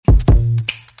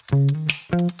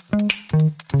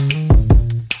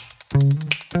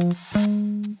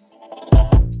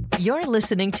You're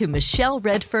listening to Michelle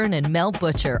Redfern and Mel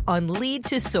Butcher on Lead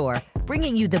to Soar,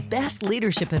 bringing you the best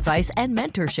leadership advice and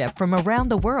mentorship from around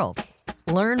the world.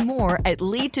 Learn more at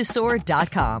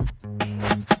leadtosoar.com.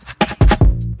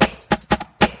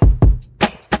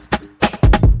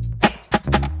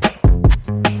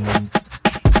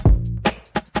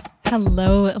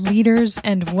 Hello, leaders,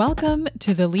 and welcome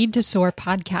to the Lead to Soar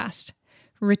podcast.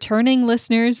 Returning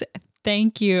listeners,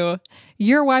 thank you.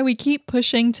 You're why we keep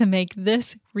pushing to make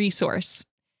this resource.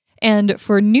 And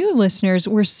for new listeners,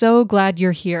 we're so glad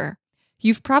you're here.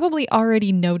 You've probably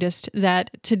already noticed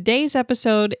that today's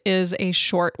episode is a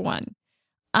short one.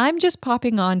 I'm just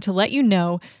popping on to let you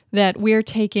know that we're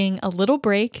taking a little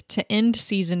break to end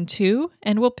Season 2,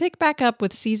 and we'll pick back up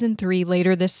with Season 3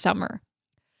 later this summer.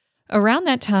 Around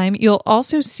that time, you'll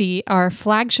also see our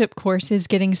flagship courses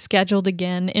getting scheduled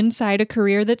again inside A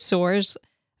Career That Soars.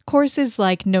 Courses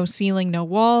like No Ceiling, No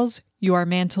Walls, Your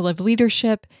Mantle of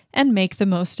Leadership, and Make the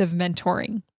Most of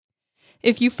Mentoring.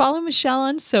 If you follow Michelle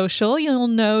on social, you'll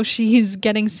know she's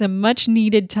getting some much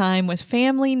needed time with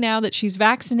family now that she's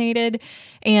vaccinated,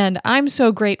 and I'm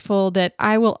so grateful that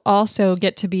I will also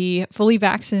get to be fully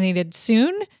vaccinated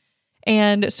soon.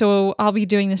 And so I'll be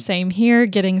doing the same here,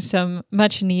 getting some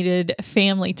much needed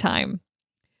family time.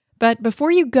 But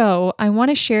before you go, I want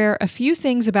to share a few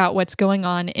things about what's going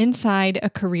on inside A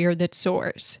Career That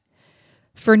Soars.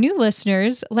 For new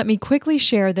listeners, let me quickly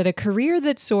share that A Career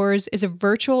That Soars is a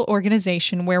virtual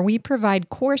organization where we provide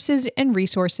courses and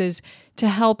resources to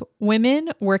help women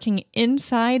working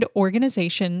inside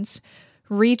organizations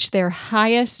reach their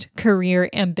highest career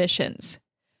ambitions.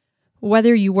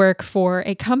 Whether you work for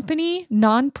a company,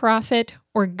 nonprofit,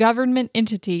 or government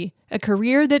entity, A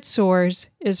Career That Soars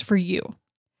is for you.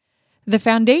 The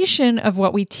foundation of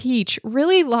what we teach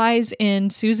really lies in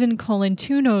Susan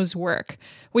Colantuno's work,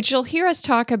 which you'll hear us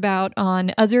talk about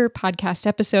on other podcast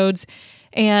episodes,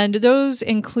 and those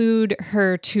include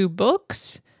her 2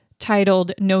 books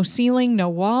titled No Ceiling, No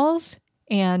Walls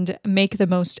and Make the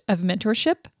Most of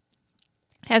Mentorship,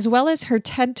 as well as her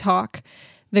TED Talk,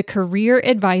 The Career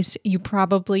Advice You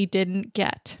Probably Didn't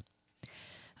Get.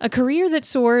 A Career That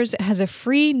Soars has a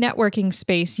free networking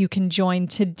space you can join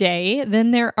today.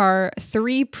 Then there are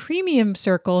 3 premium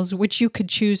circles which you could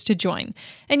choose to join.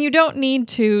 And you don't need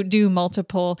to do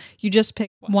multiple, you just pick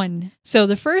one. So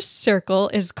the first circle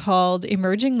is called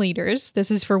Emerging Leaders. This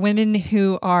is for women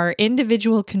who are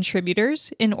individual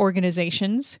contributors in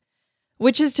organizations,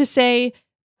 which is to say,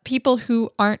 people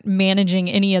who aren't managing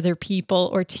any other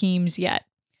people or teams yet.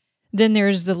 Then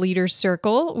there's the Leaders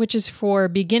Circle, which is for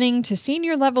beginning to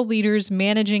senior level leaders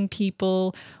managing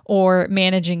people or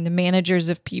managing the managers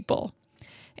of people.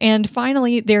 And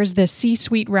finally, there's the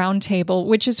C-Suite Roundtable,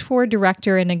 which is for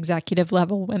director and executive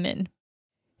level women.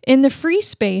 In the free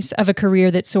space of A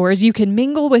Career That Soars, you can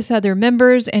mingle with other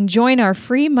members and join our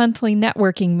free monthly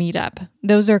networking meetup.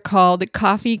 Those are called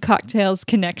Coffee, Cocktails,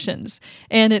 Connections.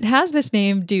 And it has this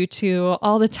name due to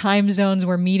all the time zones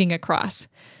we're meeting across.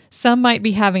 Some might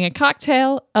be having a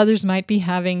cocktail, others might be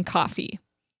having coffee.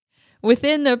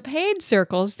 Within the paid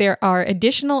circles, there are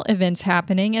additional events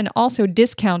happening and also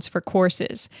discounts for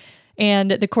courses.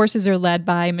 And the courses are led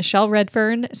by Michelle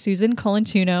Redfern, Susan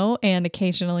Colantuno, and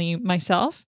occasionally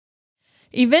myself.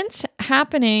 Events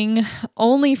happening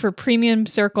only for Premium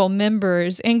Circle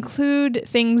members include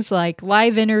things like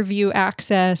live interview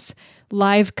access,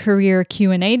 live career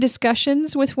Q&A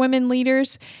discussions with women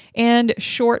leaders, and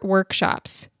short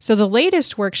workshops. So the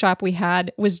latest workshop we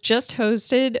had was just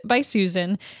hosted by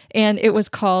Susan, and it was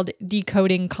called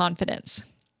Decoding Confidence.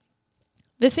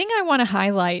 The thing I want to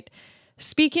highlight,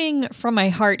 speaking from my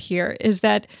heart here, is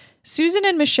that Susan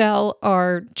and Michelle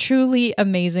are truly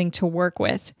amazing to work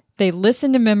with. They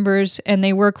listen to members, and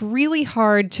they work really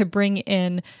hard to bring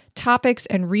in topics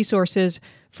and resources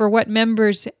for what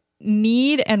members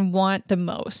need and want the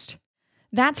most.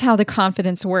 That's how the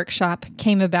Confidence Workshop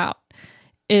came about.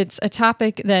 It's a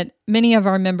topic that many of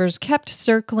our members kept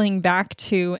circling back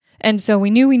to, and so we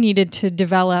knew we needed to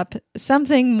develop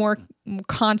something more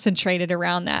concentrated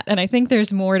around that, and I think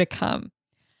there's more to come.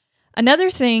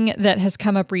 Another thing that has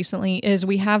come up recently is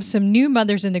we have some new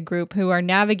mothers in the group who are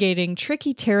navigating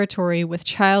tricky territory with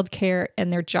childcare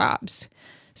and their jobs.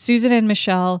 Susan and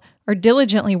Michelle are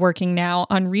diligently working now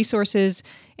on resources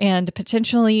and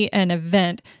potentially an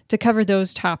event to cover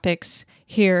those topics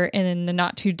here in the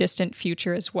not too distant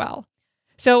future as well.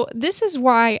 So this is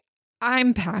why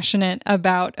I'm passionate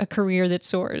about A Career That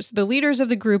Soars. The leaders of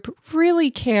the group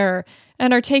really care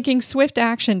and are taking swift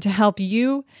action to help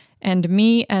you and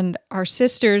me and our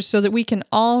sisters so that we can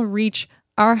all reach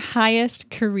our highest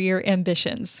career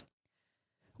ambitions.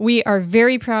 We are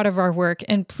very proud of our work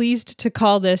and pleased to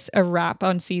call this a wrap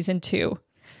on Season 2.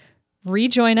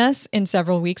 Rejoin us in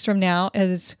several weeks from now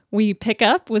as we pick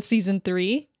up with Season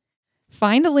 3.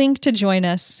 Find a link to join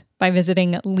us by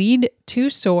visiting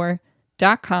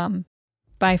lead2soar.com.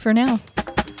 Bye for now.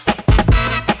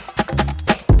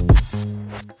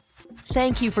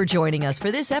 Thank you for joining us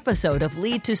for this episode of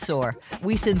Lead to Soar.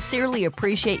 We sincerely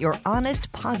appreciate your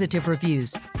honest, positive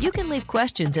reviews. You can leave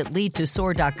questions at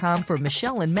lead2soar.com for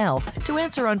Michelle and Mel to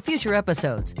answer on future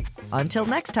episodes. Until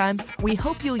next time, we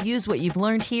hope you'll use what you've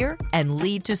learned here and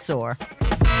lead to soar.